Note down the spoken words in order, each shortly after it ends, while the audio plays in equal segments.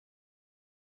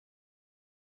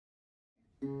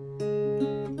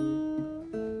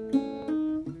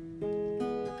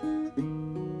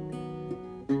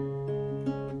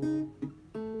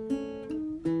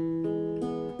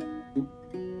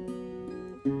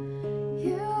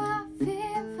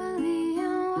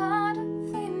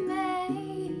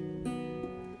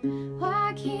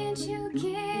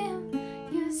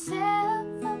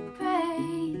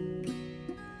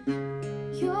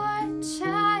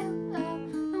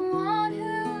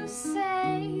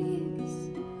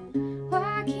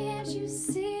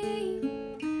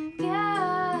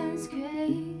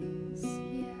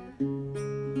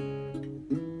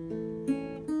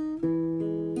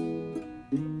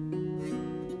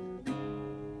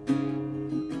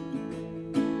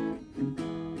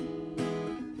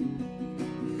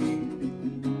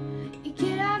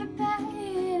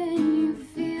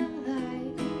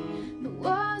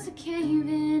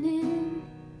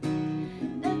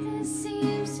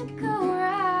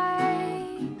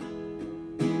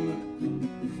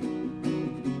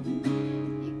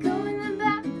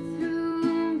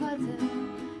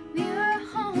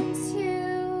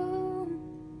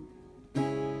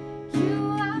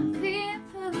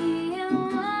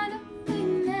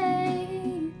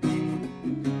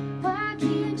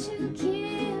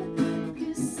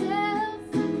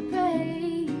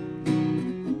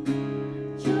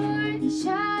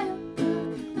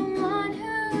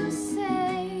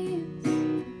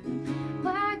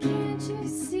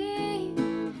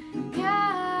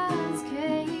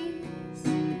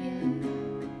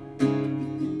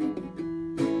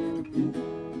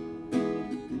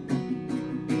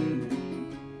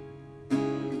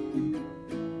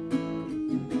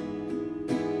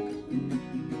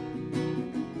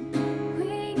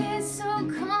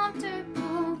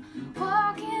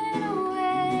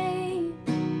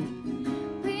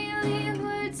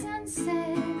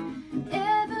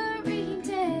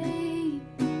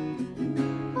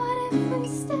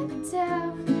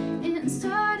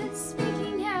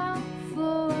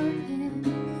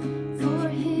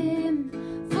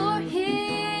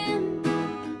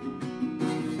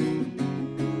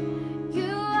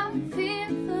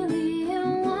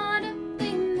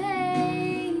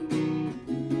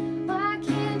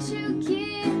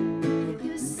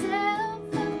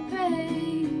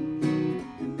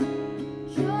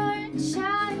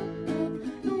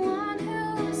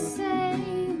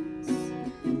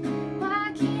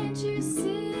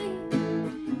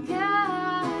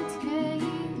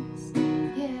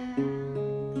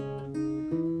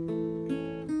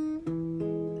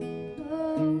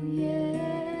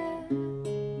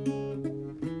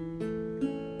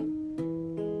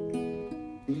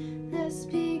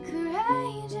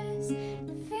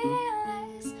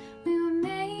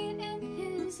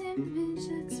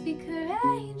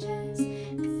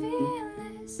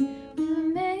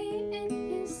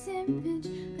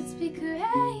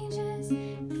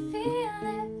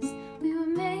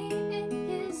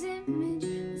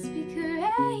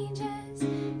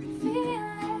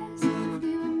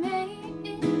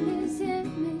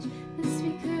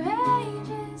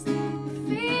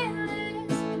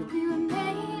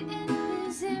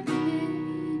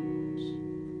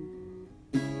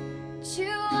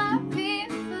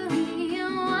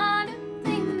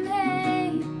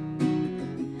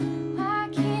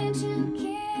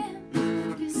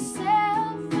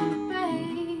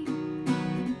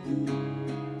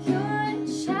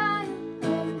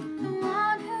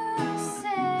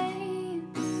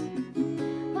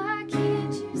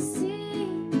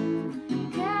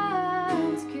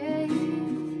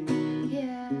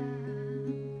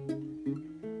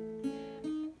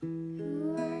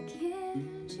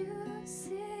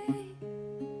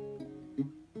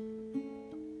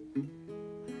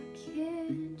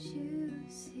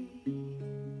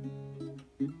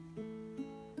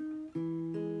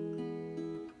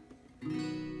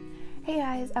Hey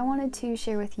guys, I wanted to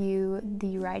share with you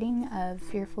the writing of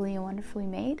Fearfully and Wonderfully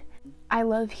Made. I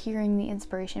love hearing the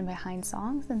inspiration behind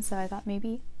songs, and so I thought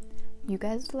maybe you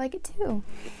guys would like it too.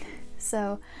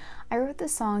 So I wrote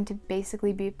this song to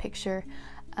basically be a picture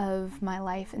of my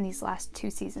life in these last 2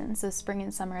 seasons, the spring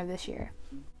and summer of this year.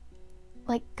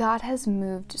 Like, God has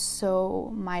moved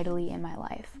so mightily in my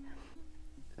life.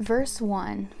 Verse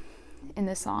 1 in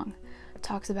this song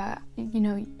talks about, you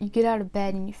know, you get out of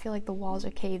bed and you feel like the walls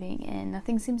are caving in,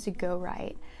 nothing seems to go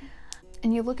right,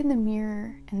 and you look in the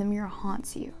mirror and the mirror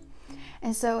haunts you.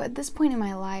 And so at this point in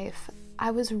my life,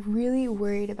 I was really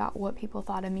worried about what people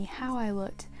thought of me, how I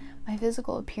looked, my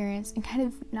physical appearance, and kind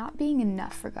of not being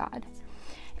enough for God.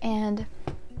 And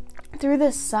through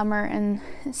this summer and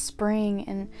spring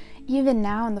and even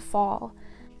now in the fall,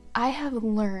 I have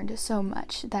learned so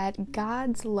much that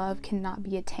God's love cannot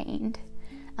be attained.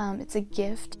 It's a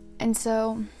gift. And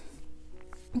so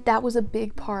that was a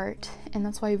big part, and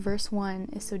that's why verse 1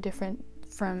 is so different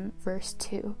from verse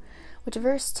 2, which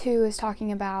verse 2 is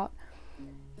talking about,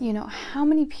 you know, how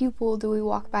many people do we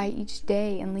walk by each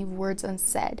day and leave words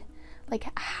unsaid? Like,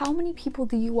 how many people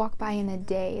do you walk by in a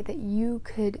day that you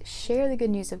could share the good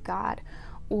news of God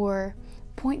or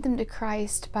point them to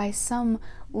Christ by some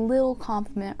little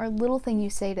compliment or little thing you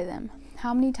say to them?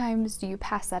 How many times do you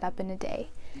pass that up in a day?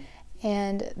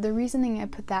 And the reasoning I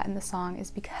put that in the song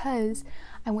is because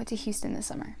I went to Houston this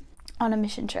summer on a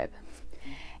mission trip,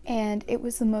 and it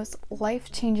was the most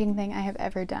life-changing thing I have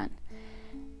ever done.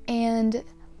 And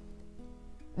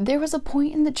there was a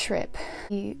point in the trip,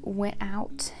 we went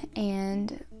out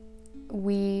and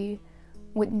we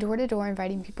went door to door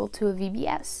inviting people to a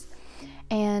VBS.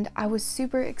 And I was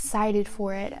super excited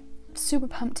for it, super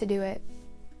pumped to do it.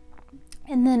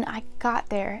 And then I got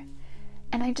there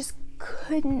and I just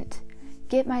couldn't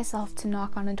get myself to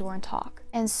knock on a door and talk.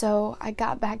 And so we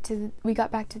got back to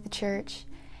the church,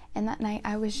 and that night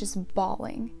I was just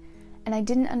bawling. And I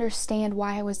didn't understand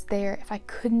why I was there if I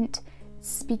couldn't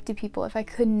speak to people, if I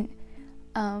couldn't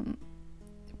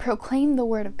proclaim the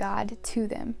word of God to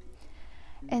them.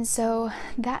 And so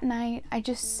that night I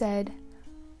just said,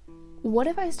 what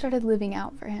if I started living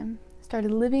out for him?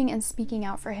 Started living and speaking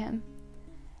out for him.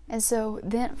 And so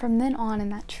then from then on in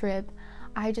that trip,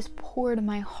 I just poured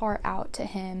my heart out to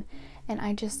him, and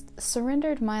I just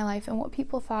surrendered my life and what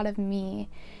people thought of me,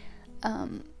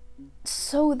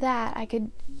 so that I could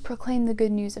proclaim the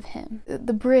good news of him.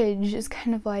 The bridge is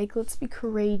kind of like, let's be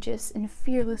courageous and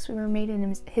fearless. We were made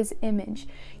in his image.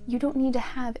 You don't need to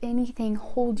have anything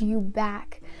hold you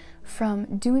back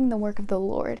from doing the work of the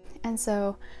Lord. And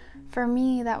so for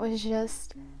me, that was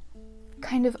just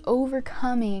kind of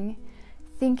overcoming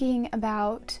thinking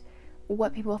about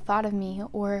what people thought of me,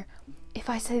 or if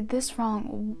I said this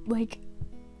wrong, like,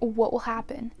 what will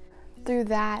happen? Through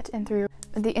that and through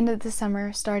the end of the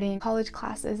summer, starting college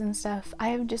classes and stuff, I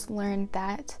have just learned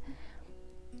that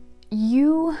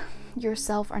you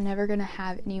yourself are never going to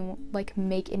have anyone, like,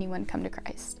 make anyone come to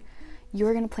Christ.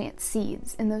 You're going to plant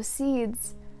seeds, and those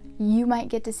seeds you might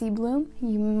get to see bloom,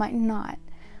 you might not,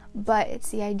 but it's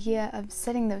the idea of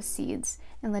setting those seeds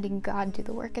and letting God do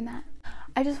the work in that.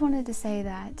 I just wanted to say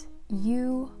that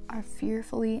you are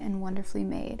fearfully and wonderfully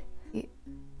made.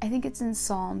 I think it's in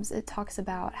Psalms, it talks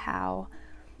about how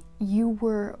you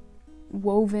were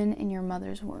woven in your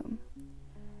mother's womb.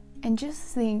 And just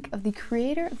think of the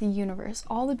creator of the universe,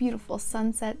 all the beautiful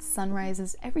sunsets,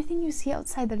 sunrises, everything you see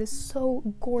outside that is so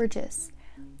gorgeous.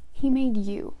 He made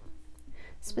you,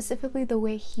 specifically the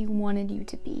way he wanted you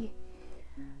to be.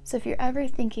 So if you're ever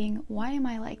thinking, why am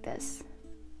I like this?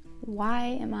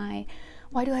 Why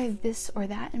do I have this or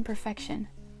that imperfection?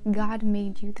 God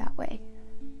made you that way.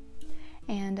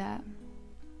 And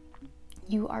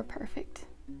you are perfect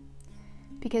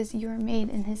because you are made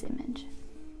in his image.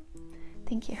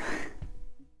 Thank you.